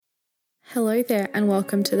Hello there, and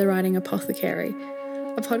welcome to the Writing Aptohecary,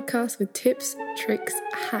 a podcast with tips, tricks,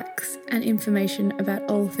 hacks, and information about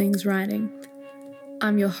all things writing.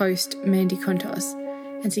 I'm your host, Mandy Contos,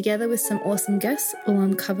 and together with some awesome guests, we'll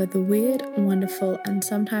uncover the weird, wonderful, and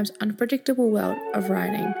sometimes unpredictable world of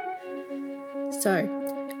writing.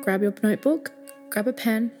 So, grab your notebook, grab a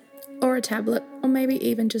pen, or a tablet, or maybe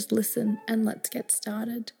even just listen, and let's get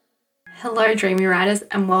started. Hello, dreamy writers,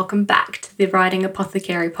 and welcome back to the Writing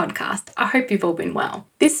Aptohecary Podcast. I hope you've all been well.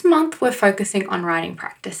 This month, we're focusing on writing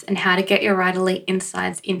practice and how to get your writerly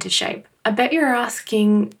insides into shape. I bet you're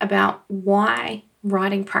asking about why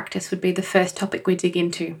writing practice would be the first topic we dig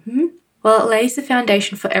into. Well, it lays the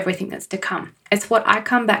foundation for everything that's to come. It's what I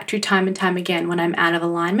come back to time and time again when I'm out of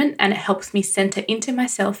alignment, and it helps me center into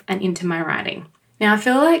myself and into my writing. Now, I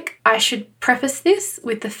feel like I should preface this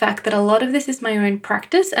with the fact that a lot of this is my own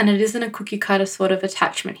practice and it isn't a cookie cutter sort of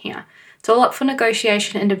attachment here. It's all up for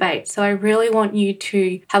negotiation and debate. So I really want you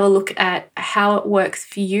to have a look at how it works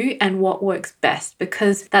for you and what works best,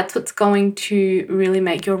 because that's what's going to really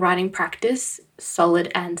make your writing practice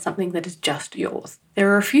solid and something that is just yours.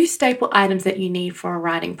 There are a few staple items that you need for a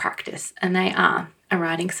writing practice, and they are a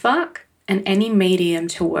writing spark and any medium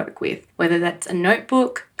to work with, whether that's a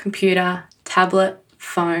notebook, computer, tablet,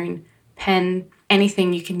 phone, pen,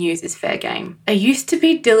 anything you can use is fair game. I used to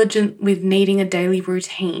be diligent with needing a daily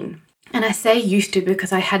routine. And I say used to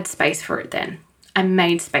because I had space for it then. I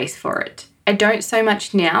made space for it. I don't so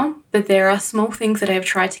much now, but there are small things that I have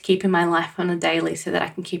tried to keep in my life on a daily so that I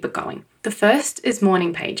can keep it going. The first is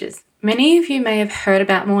morning pages. Many of you may have heard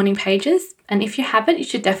about morning pages, and if you haven't, you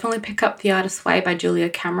should definitely pick up The Artist's Way by Julia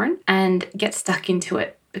Cameron and get stuck into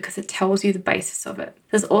it, because it tells you the basis of it.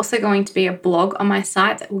 There's also going to be a blog on my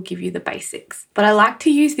site that will give you the basics. But I like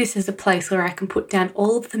to use this as a place where I can put down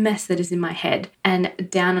all of the mess that is in my head and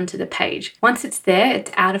down onto the page. Once it's there,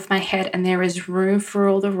 it's out of my head and there is room for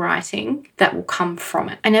all the writing that will come from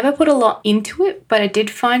it. I never put a lot into it, but I did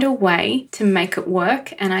find a way to make it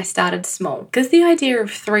work, and I started small. Because the idea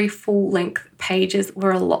of 3 full-length pages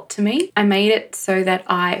were a lot to me, I made it so that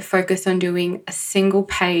I focused on doing a single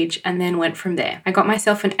page and then went from there. I got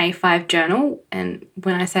myself an A5 journal, and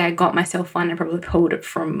when I say I got myself one, I probably pulled it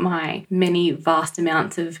from my many vast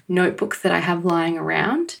amounts of notebooks that I have lying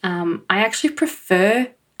around. I actually prefer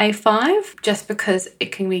A5 just because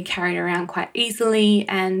it can be carried around quite easily,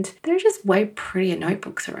 and there are just way prettier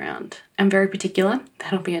notebooks around. I'm very particular.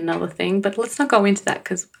 That'll be another thing, but let's not go into that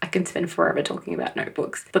because I can spend forever talking about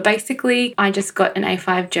notebooks. But basically, I just got an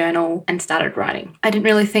A5 journal and started writing. I didn't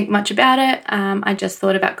really think much about it. I just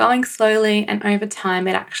thought about going slowly, and over time,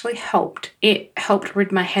 it actually helped. It helped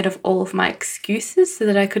rid my head of all of my excuses so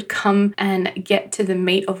that I could come and get to the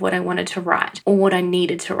meat of what I wanted to write or what I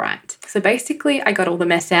needed to write. So basically, I got all the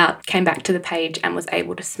mess out, came back to the page, and was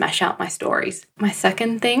able to smash out my stories. My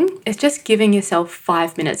second thing is just giving yourself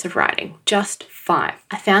 5 minutes of writing. Just 5.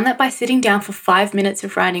 I found that by sitting down for 5 minutes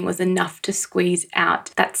of writing was enough to squeeze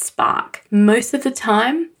out that spark. Most of the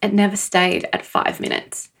time, it never stayed at 5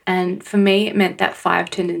 minutes. And for me, it meant that 5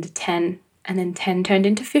 turned into 10, and then 10 turned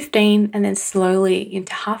into 15, and then slowly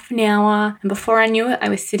into half an hour. And before I knew it, I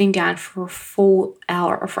was sitting down for a full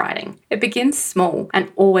hour of writing. It begins small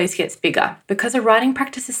and always gets bigger, because a writing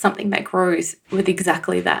practice is something that grows with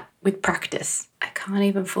exactly that, with practice. I can't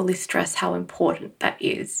even fully stress how important that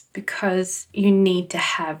is, because you need to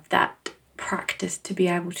have that practice to be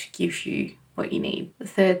able to give you what you need. The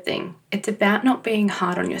third thing, it's about not being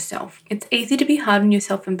hard on yourself. It's easy to be hard on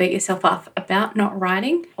yourself and beat yourself up about not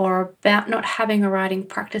writing or about not having a writing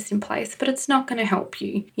practice in place, but it's not going to help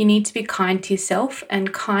you. You need to be kind to yourself,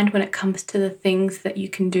 and kind when it comes to the things that you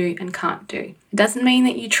can do and can't do. It doesn't mean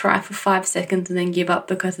that you try for 5 seconds and then give up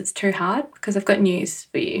because it's too hard, because I've got news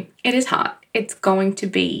for you. It is hard. It's going to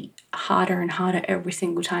be harder and harder every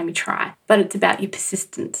single time you try, but it's about your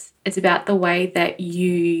persistence. It's about the way that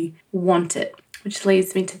you want it, which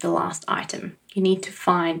leads me to the last item. You need to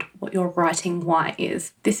find what your writing why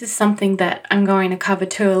is. This is something that I'm going to cover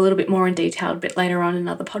too a little bit more in detail a bit later on in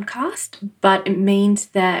another podcast, but it means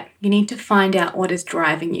that you need to find out what is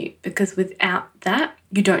driving you, because without that,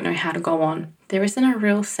 you don't know how to go on. There isn't a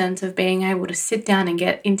real sense of being able to sit down and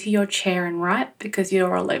get into your chair and write because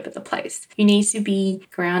you're all over the place. You need to be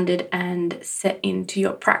grounded and set into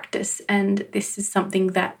your practice, and this is something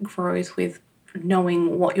that grows with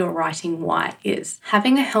knowing what your writing why is.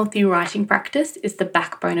 Having a healthy writing practice is the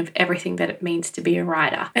backbone of everything that it means to be a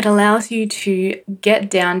writer. It allows you to get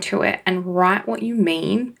down to it and write what you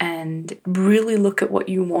mean and really look at what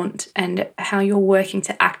you want and how you're working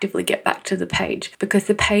to actively get back to the page, because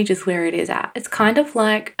the page is where it is at. It's kind of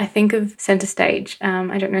like, I think of Center Stage.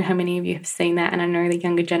 I don't know how many of you have seen that, and I know the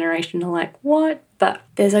younger generation are like, what? But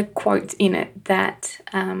there's a quote in it that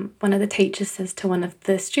one of the teachers says to one of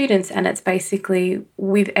the students, and it's basically,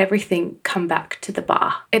 with everything, come back to the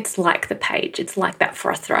bar. It's like the page. It's like that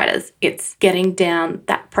for us writers. It's getting down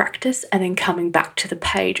that practice and then coming back to the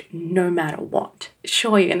page no matter what.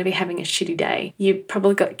 Sure, you're going to be having a shitty day. You've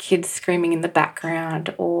probably got kids screaming in the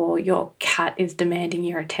background, or your cat is demanding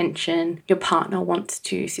your attention. Your partner wants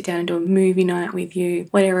to sit down and do a movie night with you.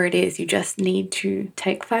 Whatever it is, you just need to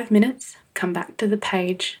take 5 minutes, come back to the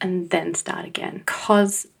page, and then start again,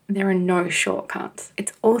 because there are no shortcuts.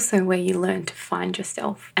 It's also where you learn to find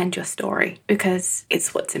yourself and your story, because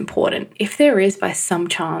it's what's important. If there is by some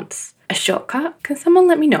chance a shortcut, can someone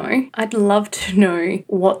let me know? I'd love to know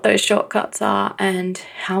what those shortcuts are and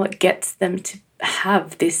how it gets them to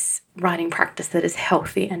have this writing practice that is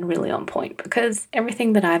healthy and really on point, because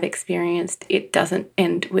everything that I've experienced, it doesn't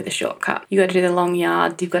end with a shortcut. You got to do the long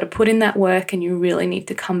yard, you've got to put in that work, and you really need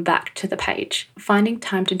to come back to the page. Finding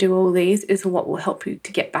time to do all these is what will help you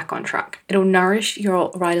to get back on track. It'll nourish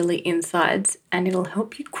your writerly insides and it'll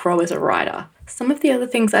help you grow as a writer. Some of the other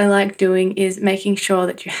things I like doing is making sure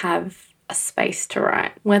that you have a space to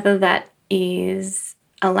write, whether that is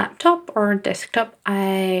a laptop or a desktop.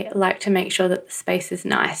 I like to make sure that the space is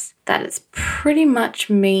nice, that it's pretty much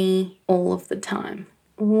me all of the time.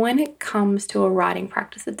 When it comes to a writing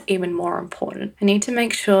practice, it's even more important. I need to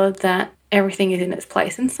make sure that everything is in its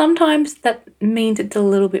place. And sometimes that means it's a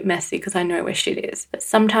little bit messy because I know where shit is. But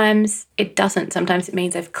sometimes it doesn't. Sometimes it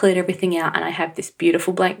means I've cleared everything out and I have this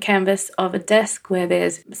beautiful blank canvas of a desk where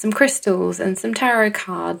there's some crystals and some tarot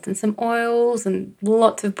cards and some oils and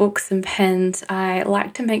lots of books and pens. I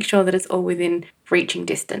like to make sure that it's all within reaching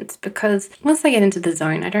distance, because once I get into the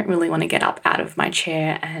zone, I don't really want to get up out of my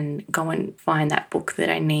chair and go and find that book that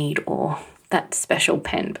I need or that special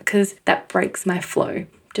pen, because that breaks my flow.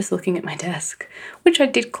 Just looking at my desk, which I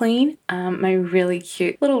did clean. My really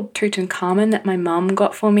cute little Tutankhamun that my mum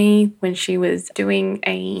got for me when she was doing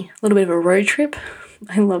a little bit of a road trip.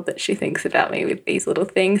 I love that she thinks about me with these little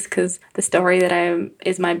things, because the story that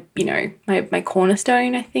is my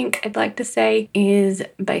cornerstone, I think I'd like to say, is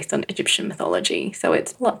based on Egyptian mythology. So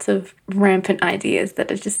it's lots of rampant ideas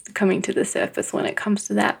that are just coming to the surface when it comes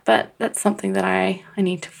to that. But that's something that I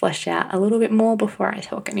need to flesh out a little bit more before I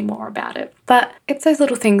talk any more about it. But it's those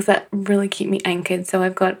little things that really keep me anchored. So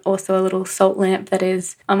I've got also a little salt lamp that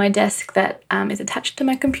is on my desk that is attached to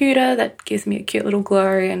my computer that gives me a cute little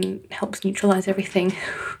glow and helps neutralize everything.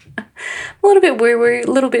 A little bit woo-woo, a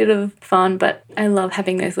little bit of fun, but I love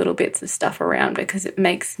having those little bits of stuff around because it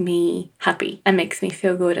makes me happy and makes me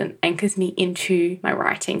feel good and anchors me into my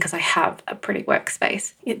writing, because I have a pretty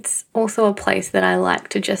workspace. It's also a place that I like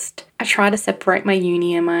to I try to separate my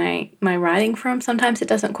uni and my writing from. Sometimes it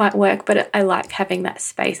doesn't quite work, but I like having that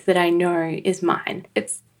space that I know is mine.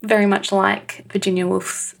 It's very much like Virginia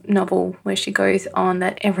Woolf's novel where she goes on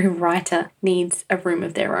that every writer needs a room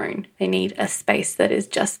of their own. They need a space that is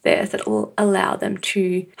just theirs, that will allow them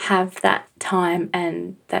to have that time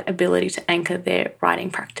and that ability to anchor their writing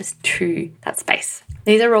practice to that space.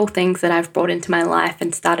 These are all things that I've brought into my life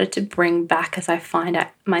and started to bring back as I find out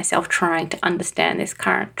myself trying to understand this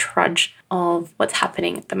current trudge of what's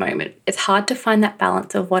happening at the moment. It's hard to find that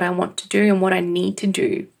balance of what I want to do and what I need to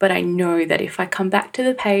do, but I know that if I come back to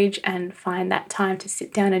the page and find that time to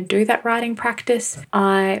sit down and do that writing practice,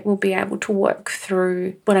 I will be able to work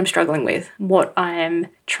through what I'm struggling with, what I'm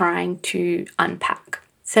trying to unpack.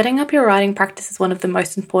 Setting up your writing practice is one of the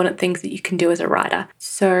most important things that you can do as a writer.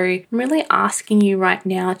 So I'm really asking you right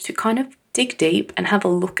now to kind of dig deep and have a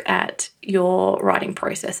look at your writing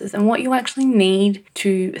processes and what you actually need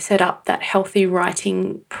to set up that healthy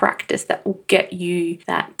writing practice that will get you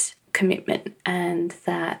that commitment and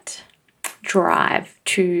that drive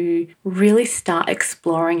to really start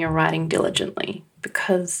exploring your writing diligently,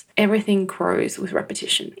 because everything grows with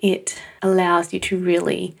repetition. It allows you to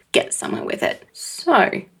really get somewhere with it.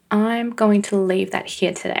 So I'm going to leave that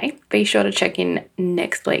here today. Be sure to check in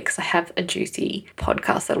next week because I have a juicy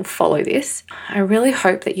podcast that'll follow this. I really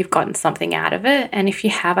hope that you've gotten something out of it. And if you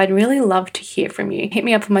have, I'd really love to hear from you. Hit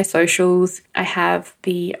me up on my socials. I have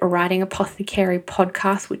the Writing Aptohecary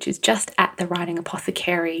Podcast, which is just at The Writing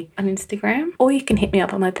Apothecary on Instagram, or you can hit me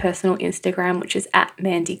up on my personal Instagram, which is at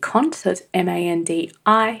Mandy Cont, so it's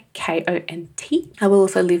MandiKont. I will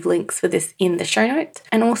also leave links for this in the show notes.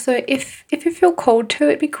 And also, if you feel called to,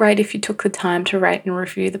 it'd be great if you took the time to rate and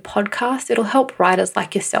review the podcast. It'll help writers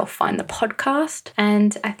like yourself find the podcast,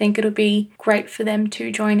 and I think it'll be great for them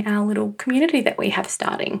to join our little community that we have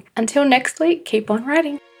starting. Until next week, keep on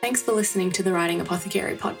writing. Thanks for listening to the Writing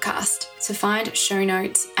Apothecary podcast. To find show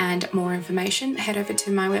notes and more information, head over to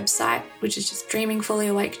my website, which is just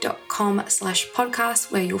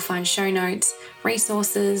dreamingfullyawake.com/podcast, where you'll find show notes,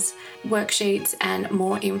 resources, worksheets, and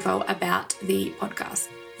more info about the podcast.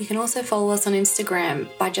 You can also follow us on Instagram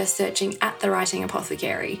by just searching at The Writing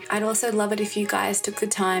Apothecary. I'd also love it if you guys took the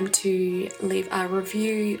time to leave a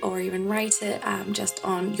review or even rate it just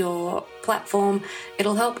on your platform.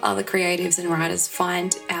 It'll help other creatives and writers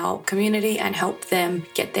find our community and help them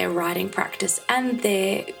get their writing practice and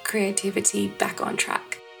their creativity back on track.